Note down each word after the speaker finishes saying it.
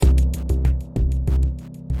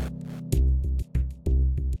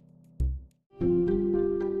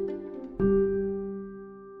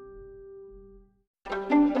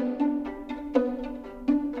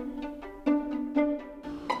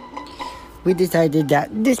we decided that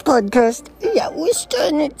this podcast, we're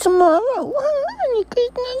starting it tomorrow, honey,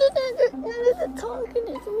 because none of the talking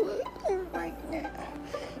is working right now.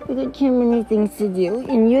 We got too many things to do,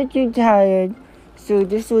 and you're too tired, so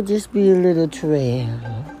this will just be a little trail,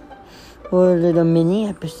 or a little mini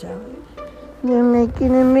episode. We're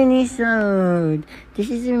making a mini-sode. This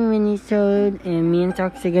is a mini-sode, and me and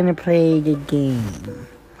Tox are gonna play the game.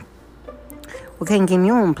 What kind of game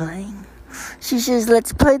you want to play? She says,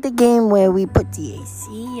 let's play the game where we put the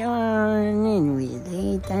AC on and we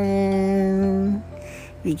lay down.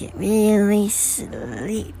 We get really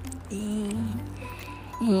sleepy.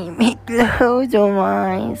 And make loads of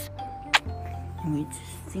noise. And we just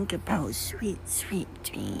think about sweet, sweet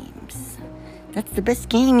dreams. That's the best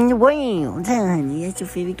game in the world, honey. That's your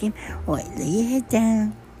favorite game. Alright, lay your head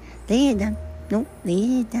down. Lay it down. No,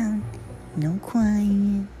 lay it down. No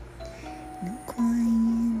crying. No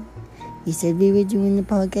crying. We said we were doing the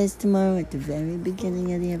podcast tomorrow at the very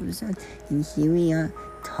beginning of the episode, and here we are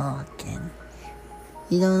talking.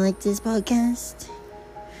 You don't like this podcast?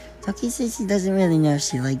 Taki says she doesn't really know if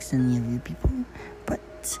she likes any of you people, but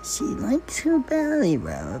she likes her belly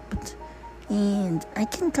rubbed. And I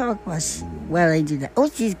can talk while I do that. Oh,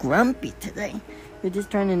 she's grumpy today. You're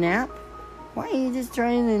just trying to nap? Why are you just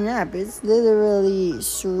trying to nap? It's literally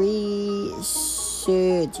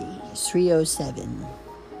 3:07.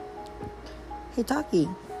 Hey, Taki.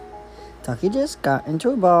 Taki just got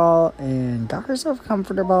into a ball and got herself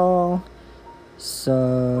comfortable.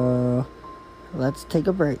 So, let's take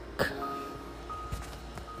a break.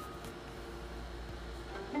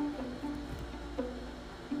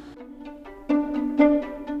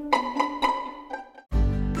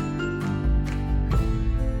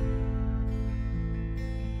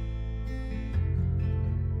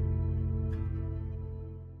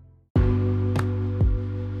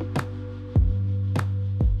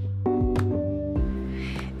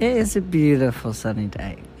 It is a beautiful sunny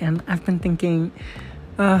day, and I've been thinking,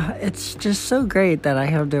 it's just so great that I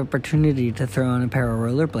have the opportunity to throw on a pair of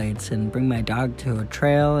rollerblades and bring my dog to a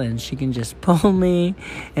trail, and she can just pull me,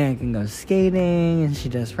 and I can go skating, and she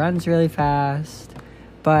just runs really fast.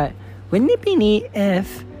 But wouldn't it be neat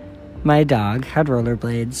if my dog had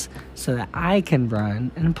rollerblades so that I can run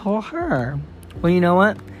and pull her? Well, you know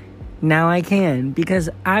what? Now I can, because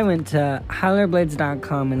I went to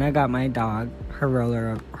HowlerBlades.com and I got my dog her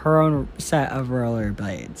own set of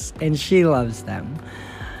rollerblades, and she loves them.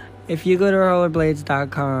 If you go to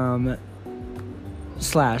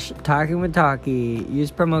rollerblades.com/talkingwithtaki,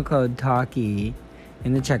 use promo code TALKY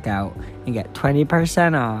in the checkout and get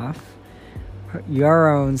 20% off your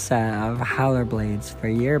own set of Howler Blades for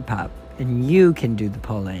your pup, and you can do the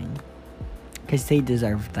pulling because they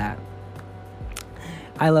deserve that.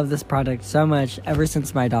 I love this product so much. Ever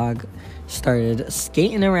since my dog started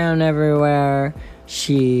skating around everywhere,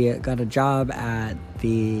 she got a job at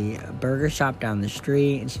the burger shop down the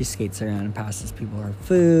street, and she skates around and passes people her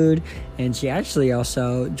food. And she actually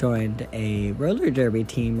also joined a roller derby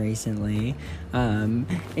team recently. And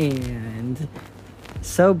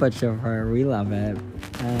so much of her, we love it.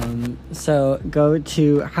 So go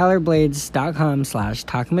to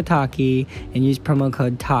HowlerBlades.com/TalkingWithTaki and use promo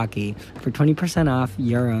code TALKY for 20% off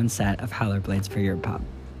your own set of Howler Blades for your pup.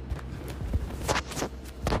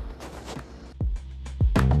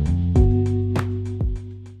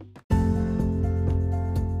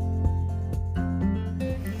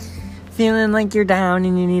 Feeling like you're down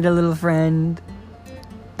and you need a little friend?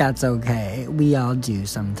 That's okay. We all do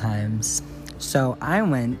sometimes. So I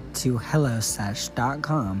went to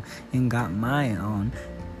HelloSesh.com and got my own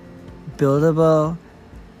buildable,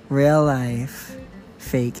 real-life,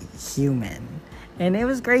 fake human. And it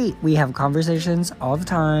was great. We have conversations all the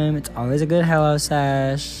time. It's always a good Hello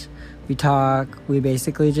Sesh. We talk. We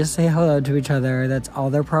basically just say hello to each other. That's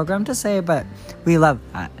all they're programmed to say, but we love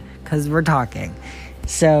that because we're talking.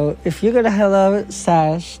 So if you go to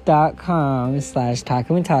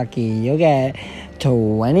HelloSesh.com/TalkingWithTaki, you'll get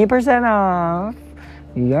 20% off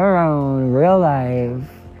your own real life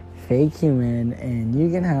fake human, and you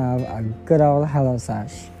can have a good old Hello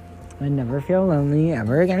Sesh and never feel lonely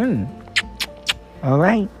ever again. All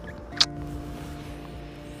right.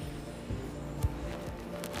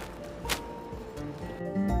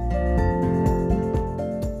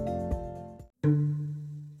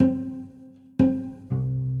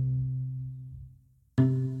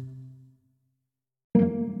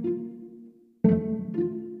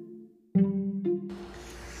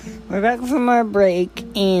 We're back from our break,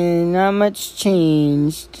 and not much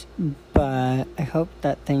changed, but I hope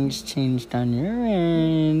that things changed on your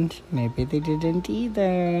end. Maybe they didn't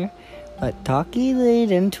either. But Taki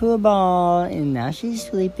laid into a ball, and now she's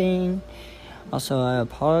sleeping. Also, I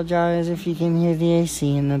apologize if you can hear the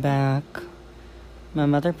AC in the back. My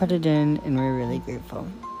mother put it in, and we're really grateful.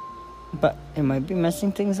 But it might be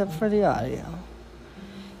messing things up for the audio.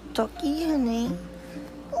 Taki, honey,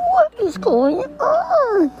 what is going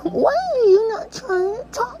on? Why are you not trying to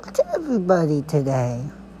talk to everybody today?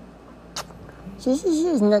 She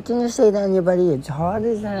has nothing to say to anybody. It's hot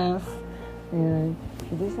as F. And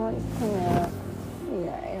she just wants to come out.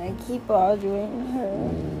 Yeah, and I keep bothering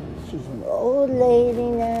her. She's an old lady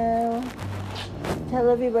now. Tell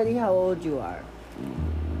everybody how old you are.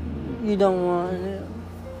 You don't want to.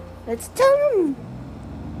 Let's tell them.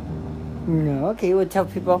 No, okay, we'll tell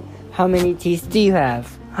people. How many teeth do you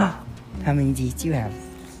have? How many teeth do you have?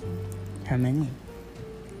 How many?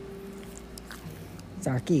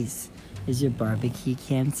 Zarkies, is your barbecue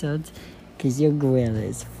canceled? Because your grill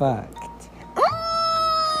is fucked.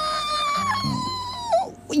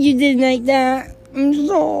 You didn't like that? I'm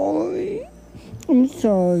sorry. I'm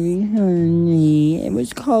sorry, honey. It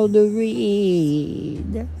was called a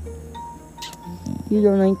read. You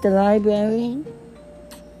don't like the library?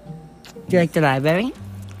 Do you like the library?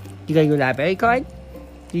 You got your library card?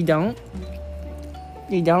 You don't?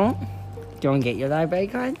 You don't? Do you want to get your library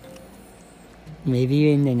card? Maybe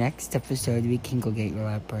in the next episode we can go get your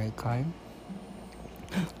library card.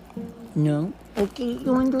 No? Okay,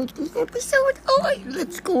 you want to do it this episode? Alright,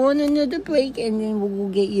 let's go on another break and then we'll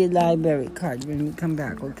go get your library card when we come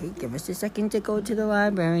back, okay? Give us a second to go to the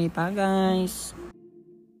library. Bye, guys.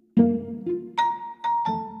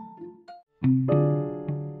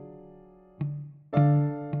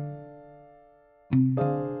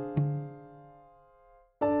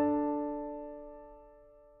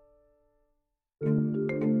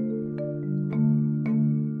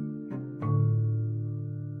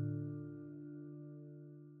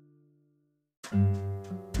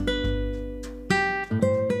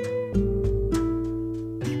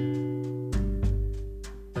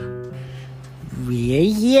 We're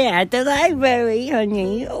here at the library,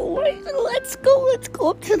 honey. Alright, let's go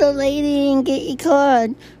up to the lady and get your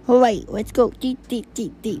card. Alright, let's go. Deep.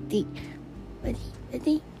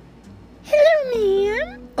 Ready? Hello,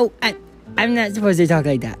 ma'am. Oh, I'm not supposed to talk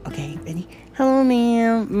like that. Okay, ready? Hello,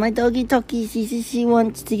 ma'am. My doggy Toki, she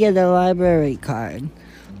wants to get a library card.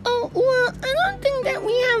 Oh, well, I don't think that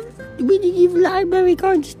we give library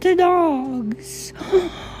cards to dogs.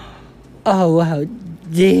 Oh, how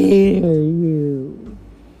dare you.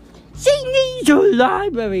 She needs a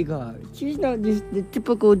library card. She's not just the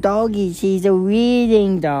typical doggy. She's a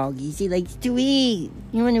reading doggy. She likes to read.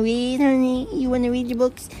 You want to read, honey? You want to read your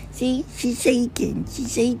books? See? She's shaking.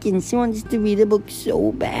 She wants to read a book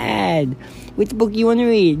so bad. Which book you want to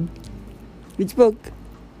read? Which book?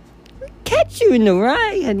 Catch You in the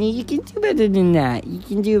Rye, honey. You can do better than that.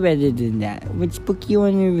 Which book you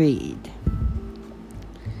want to read?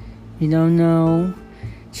 You don't know?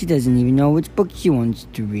 She doesn't even know which book she wants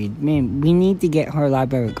to read. Man, we need to get her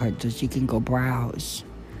library card so she can go browse.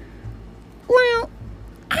 Well,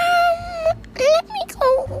 let me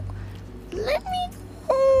go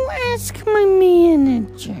ask my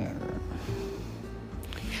manager.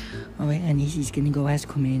 Alright, honey, she's gonna go ask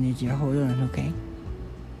her manager. Hold on, okay?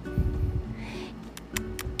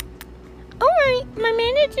 Alright, my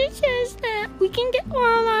manager says that we can get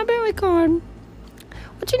our library card.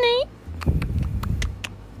 What's your name?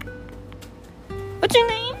 What's your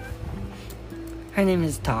name? Her name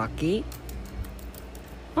is Taki.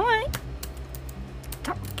 Alright.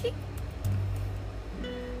 Taki.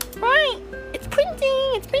 Alright. It's printing.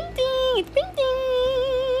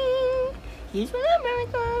 Here's your library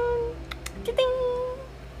card. Ding.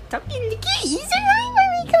 Taki, look at here's your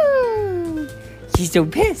library card. She's so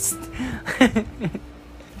pissed.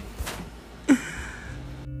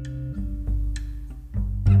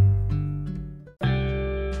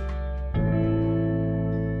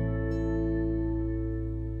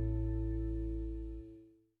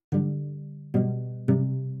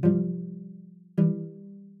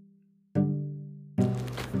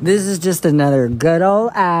 This is just another good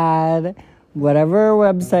old ad. Whatever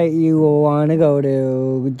website you want to go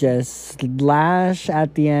to, just slash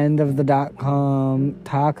at the end of the .com,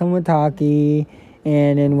 Talkin' with Taki,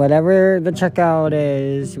 and in whatever the checkout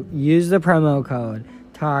is, use the promo code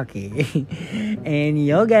Taki, and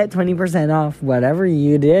you'll get 20% off whatever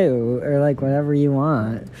you do, or like whatever you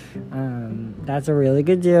want. That's a really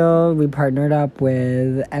good deal. We partnered up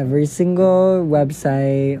with every single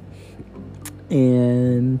website,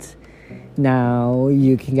 and Now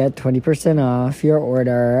you can get 20% off your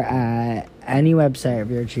order at any website of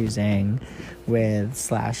your choosing with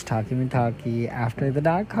 /talkie after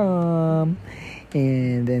the .com,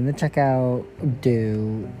 and in the checkout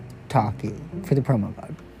do talkie for the promo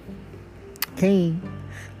code. Okay,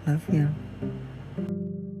 love you.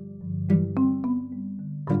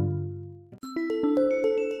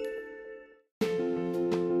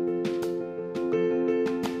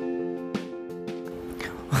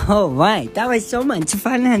 All right, that was so much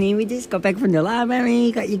fun, honey. We just got back from the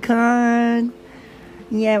library, got your card.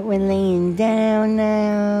 Yeah, we're laying down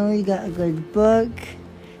now. You got a good book.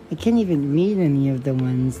 I can't even read any of the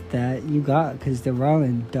ones that you got because they're all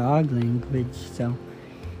in dog language, so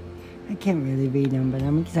I can't really read them, but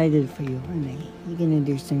I'm excited for you, honey. You're gonna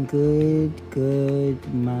do some good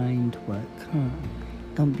mind work, huh?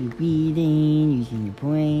 Don't be reading, using your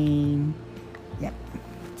brain. Yep,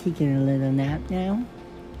 taking a little nap now.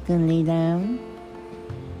 Gonna lay down.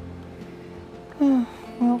 Oh,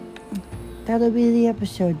 well, that'll be the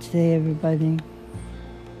episode today, everybody.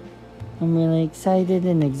 I'm really excited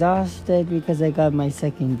and exhausted because I got my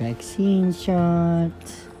second vaccine shot.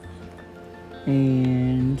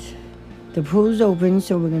 And the pool's open,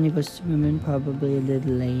 so we're gonna go swimming probably a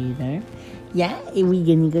little later. Yeah, are we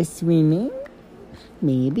gonna go swimming?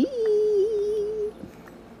 Maybe.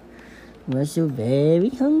 We're so very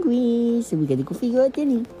hungry, so we gotta go figure out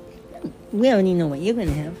dinner. We already know what you're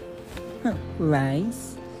gonna have. Huh.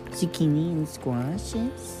 Rice, zucchini, and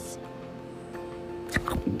squashes.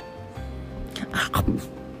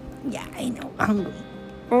 Yeah, I know, hungry.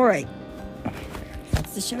 Alright.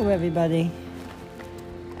 That's the show, everybody.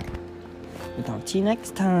 We'll talk to you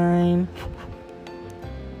next time.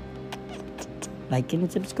 Like and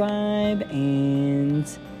subscribe and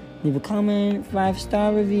leave a comment,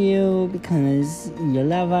 5-star review because you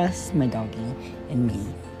love us, my doggy, and me.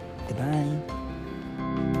 Goodbye.